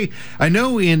I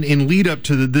know in lead up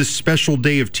to this special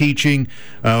day of teaching,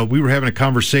 we were having a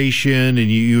conversation, and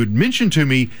you had mentioned to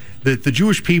me that the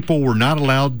Jewish people were not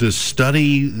allowed to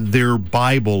study their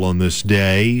Bible on this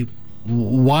day.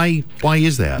 Why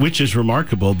is that? Which is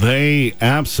remarkable. They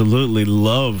absolutely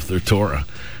love their Torah,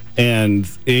 and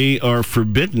they are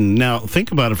forbidden. Now,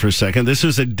 think about it for a second. This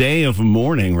is a day of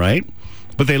mourning, right?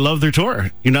 But they love their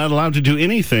Torah. You're not allowed to do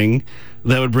anything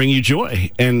that would bring you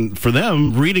joy. And for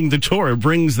them, reading the Torah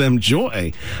brings them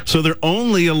joy. So they're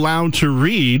only allowed to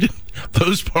read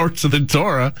those parts of the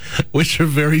Torah which are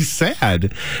very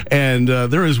sad. And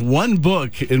there is one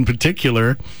book in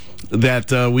particular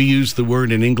that we use the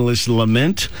word in English,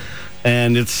 lament,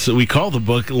 and we call the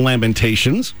book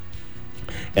Lamentations.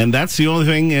 And that's the only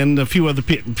thing, and a few other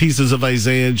pieces of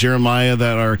Isaiah, Jeremiah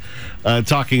that are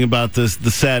talking about the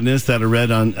sadness that are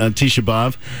read on Tisha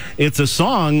B'Av. It's a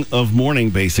song of mourning,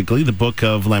 basically, the book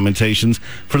of Lamentations,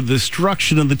 for the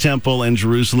destruction of the temple and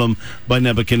Jerusalem by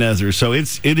Nebuchadnezzar. So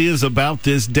it is about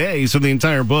this day. So the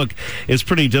entire book is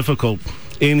pretty difficult.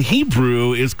 In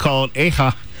Hebrew, it's called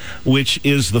Eha, which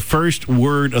is the first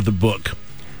word of the book,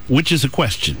 which is a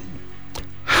question.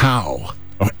 How?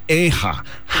 Or Eha,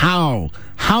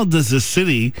 how does this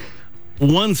city,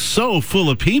 once so full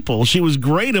of people, she was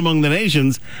great among the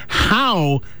nations,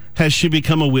 how has she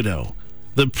become a widow?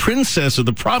 The princess of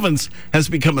the province has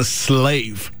become a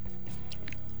slave.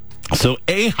 So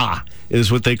Eha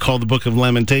is what they call the book of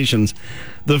Lamentations.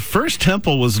 The first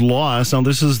temple was lost, now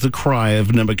this is the cry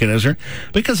of Nebuchadnezzar,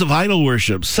 because of idol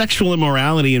worship, sexual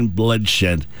immorality, and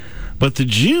bloodshed. But the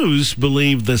Jews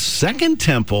believed the second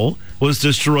temple was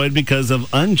destroyed because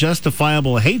of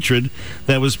unjustifiable hatred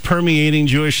that was permeating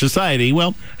Jewish society.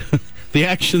 Well, the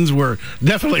actions were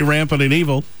definitely rampant and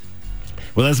evil.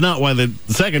 Well, that's not why the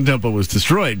second temple was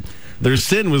destroyed. Their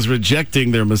sin was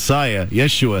rejecting their Messiah,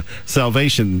 Yeshua.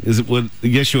 Salvation is what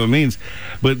Yeshua means.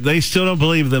 But they still don't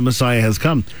believe the Messiah has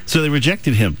come. So they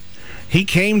rejected him. He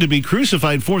came to be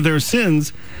crucified for their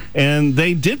sins, and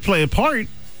they did play a part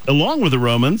along with the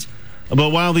Romans.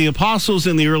 But while the apostles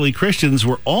and the early Christians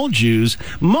were all Jews,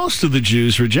 most of the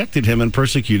Jews rejected him and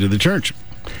persecuted the church.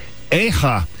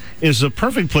 Eha is a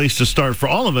perfect place to start for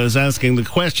all of us, asking the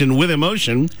question with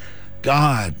emotion,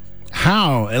 God,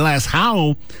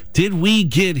 how did we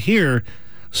get here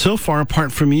so far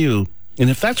apart from you? And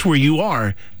if that's where you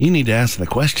are, you need to ask the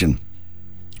question.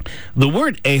 The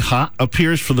word Eha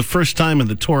appears for the first time in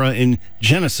the Torah in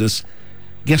Genesis.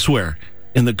 Guess where?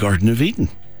 In the Garden of Eden.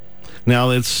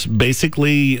 Now, it's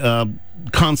basically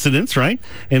consonants, right?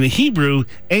 And in Hebrew,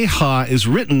 Eha is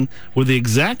written with the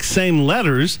exact same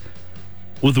letters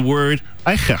with the word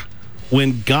Eicha.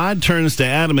 When God turns to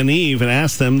Adam and Eve and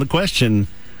asks them the question,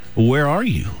 where are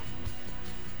you?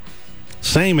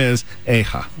 Same as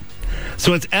Eha.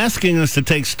 So it's asking us to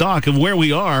take stock of where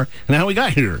we are and how we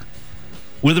got here,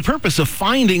 with the purpose of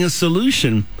finding a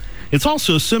solution. It's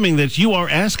also assuming that you are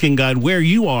asking God where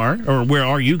you are, or where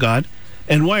are you, God?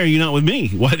 And why are you not with me?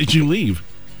 Why did you leave?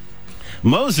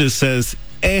 Moses says,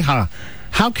 Eha,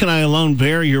 how can I alone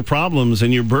bear your problems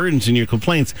and your burdens and your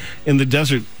complaints in the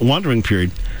desert wandering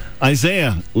period?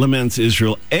 Isaiah laments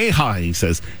Israel. Eha, he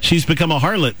says, she's become a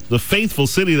harlot, the faithful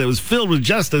city that was filled with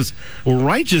justice, where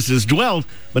righteousness dwelled,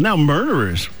 but now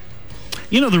murderers.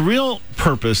 You know, the real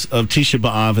purpose of Tisha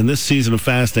B'Av in this season of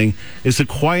fasting is to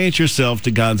quiet yourself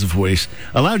to God's voice.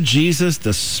 Allow Jesus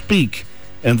to speak,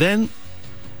 and then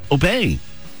obey.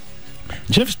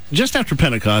 Just after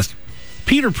Pentecost,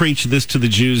 Peter preached this to the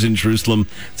Jews in Jerusalem.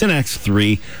 It's in Acts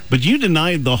 3. But you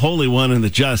denied the Holy One and the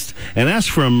Just, and asked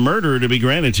for a murderer to be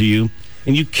granted to you,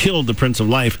 and you killed the Prince of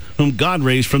Life, whom God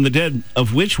raised from the dead,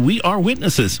 of which we are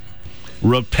witnesses.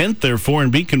 Repent, therefore,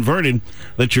 and be converted,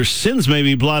 that your sins may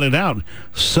be blotted out,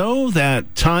 so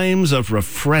that times of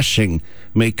refreshing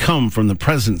may come from the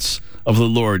presence of the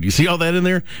Lord. You see all that in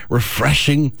there?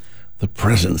 Refreshing the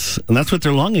presence. And that's what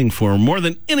they're longing for. More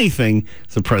than anything,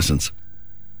 it's the presence.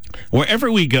 Wherever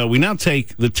we go, we now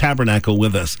take the tabernacle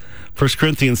with us. 1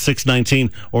 Corinthians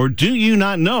 6:19, or do you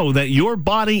not know that your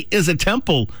body is a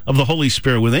temple of the Holy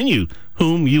Spirit within you,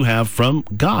 whom you have from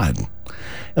God?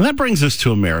 And that brings us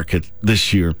to America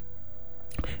this year.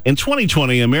 In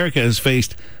 2020, America has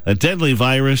faced a deadly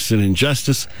virus and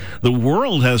injustice. The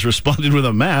world has responded with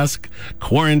a mask,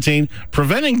 quarantine,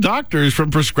 preventing doctors from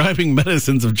prescribing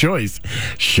medicines of choice,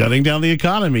 shutting down the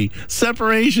economy,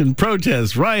 separation,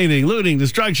 protests, rioting, looting,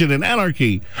 destruction, and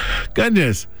anarchy.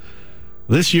 Goodness.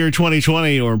 This year,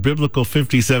 2020, or biblical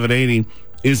 5780,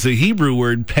 is the Hebrew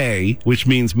word peh, which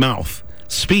means mouth,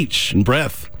 speech, and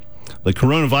breath. The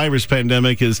coronavirus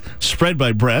pandemic is spread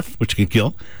by breath, which can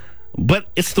kill. But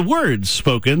it's the words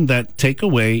spoken that take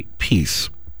away peace.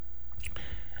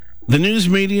 The news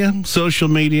media, social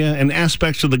media, and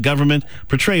aspects of the government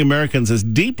portray Americans as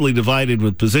deeply divided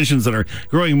with positions that are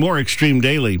growing more extreme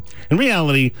daily. In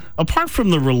reality, apart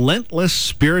from the relentless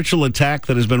spiritual attack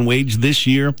that has been waged this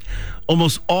year,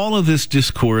 almost all of this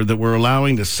discord that we're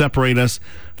allowing to separate us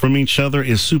from each other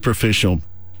is superficial.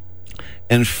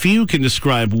 And few can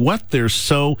describe what they're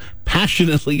so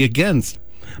passionately against.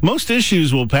 Most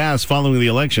issues will pass following the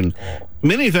election.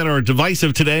 Many that are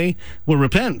divisive today will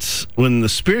repent when the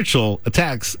spiritual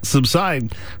attacks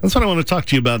subside. That's what I want to talk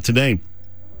to you about today.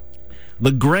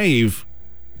 The grave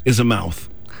is a mouth.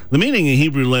 The meaning in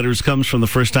Hebrew letters comes from the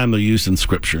first time they're used in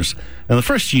scriptures. And the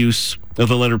first use of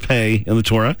the letter Pei in the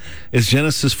Torah is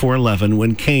Genesis 4:11,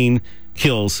 when Cain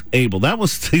kills Abel. That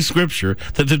was the scripture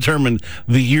that determined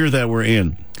the year that we're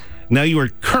in. Now you are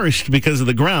cursed because of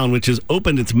the ground, which has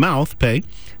opened its mouth, Pei,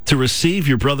 to receive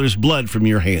your brother's blood from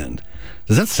your hand.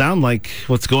 Does that sound like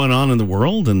what's going on in the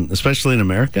world, and especially in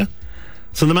America?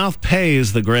 So the mouth Pei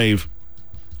is the grave.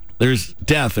 There's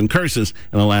death and curses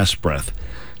in the last breath.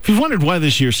 If you've wondered why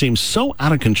this year seems so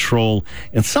out of control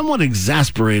and somewhat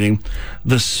exasperating,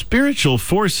 the spiritual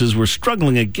forces we're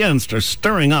struggling against are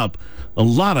stirring up a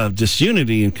lot of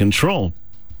disunity and control.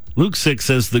 Luke 6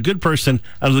 says, the good person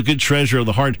out of the good treasure of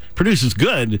the heart produces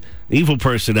good. The evil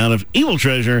person out of evil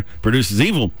treasure produces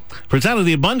evil. For it's out of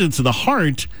the abundance of the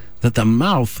heart that the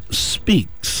mouth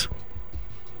speaks.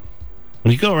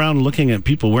 When you go around looking at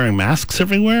people wearing masks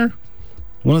everywhere,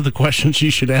 one of the questions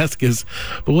you should ask is,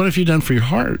 but what have you done for your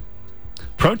heart?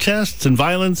 Protests and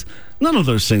violence, none of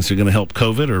those things are going to help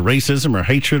COVID or racism or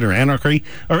hatred or anarchy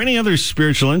or any other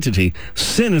spiritual entity.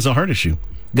 Sin is a heart issue.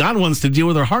 God wants to deal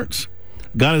with our hearts.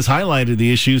 God has highlighted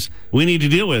the issues we need to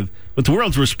deal with, but the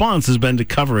world's response has been to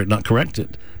cover it, not correct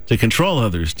it, to control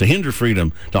others, to hinder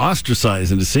freedom, to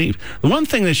ostracize and deceive. The one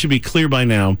thing that should be clear by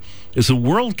now is the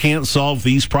world can't solve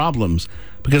these problems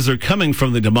because they're coming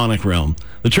from the demonic realm.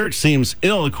 The church seems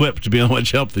ill-equipped to be of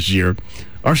much help this year.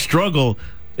 Our struggle,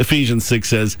 Ephesians 6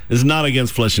 says, is not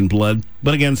against flesh and blood,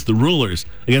 but against the rulers,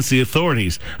 against the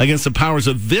authorities, against the powers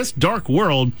of this dark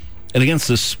world, and against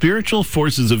the spiritual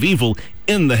forces of evil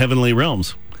in the heavenly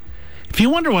realms. If you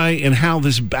wonder why and how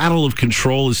this battle of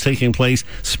control is taking place,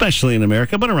 especially in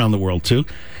America, but around the world too,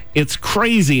 it's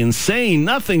crazy, insane,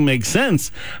 nothing makes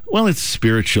sense. Well, it's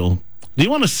spiritual. Do you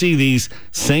want to see these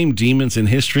same demons in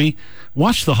history?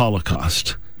 Watch the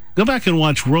Holocaust. Go back and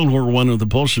watch World War I when the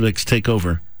Bolsheviks take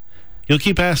over. You'll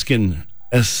keep asking,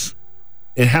 as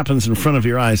it happens in front of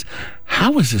your eyes,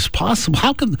 how is this possible?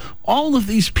 How can all of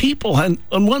these people in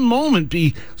one moment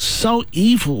be so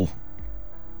evil?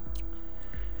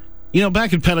 You know,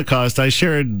 back at Pentecost, I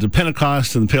shared the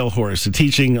Pentecost and the Pale Horse, a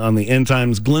teaching on the end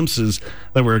times glimpses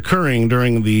that were occurring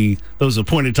during those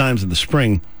appointed times in the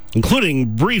spring,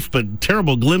 including brief but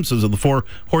terrible glimpses of the four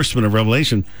horsemen of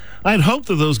Revelation. I had hoped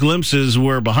that those glimpses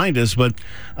were behind us, but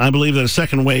I believe that a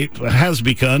second wave has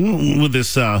begun with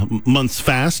this month's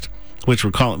fast, which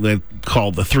they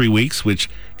call the 3 weeks, which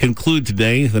conclude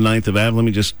today, the 9th of Av. Let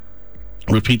me just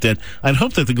repeat that. I'd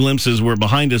hoped that the glimpses were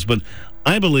behind us, but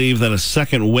I believe that a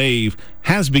second wave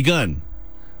has begun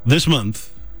this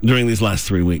month during these last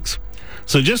 3 weeks.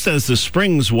 So just as the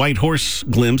spring's white horse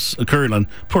glimpse occurred on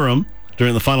Purim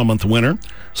during the final month of winter,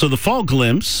 so the fall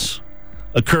glimpse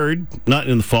occurred not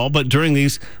in the fall, but during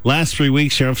these last 3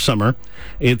 weeks here of summer.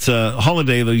 It's a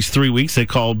holiday, these 3 weeks, they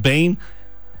call Bein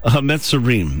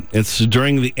HaMetzurim. It's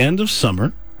during the end of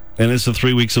summer, and it's the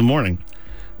 3 weeks of mourning.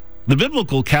 The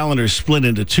biblical calendar is split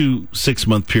into 2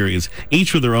 6-month periods,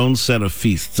 each with their own set of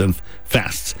feasts and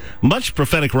fasts. Much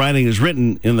prophetic writing is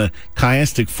written in the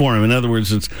chiastic form. In other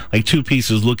words, it's like two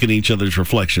pieces look at each other's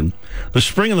reflection. The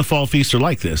spring and the fall feasts are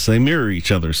like this. They mirror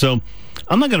each other. So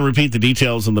I'm not going to repeat the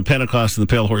details on the Pentecost and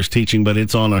the Pale Horse teaching, but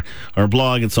it's on our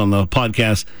blog. It's on the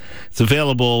podcast. It's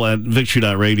available at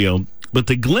victory.radio. But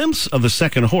the glimpse of the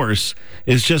second horse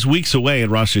is just weeks away at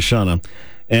Rosh Hashanah.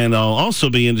 And I'll also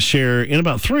be in to share in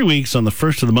about 3 weeks on the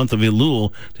first of the month of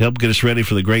Elul to help get us ready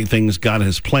for the great things God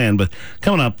has planned. But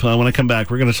coming up, when I come back,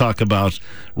 we're going to talk about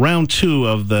round 2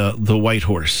 of the white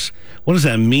horse. What does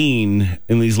that mean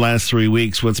in these last 3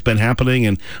 weeks? What's been happening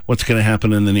and what's going to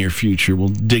happen in the near future? We'll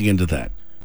dig into that.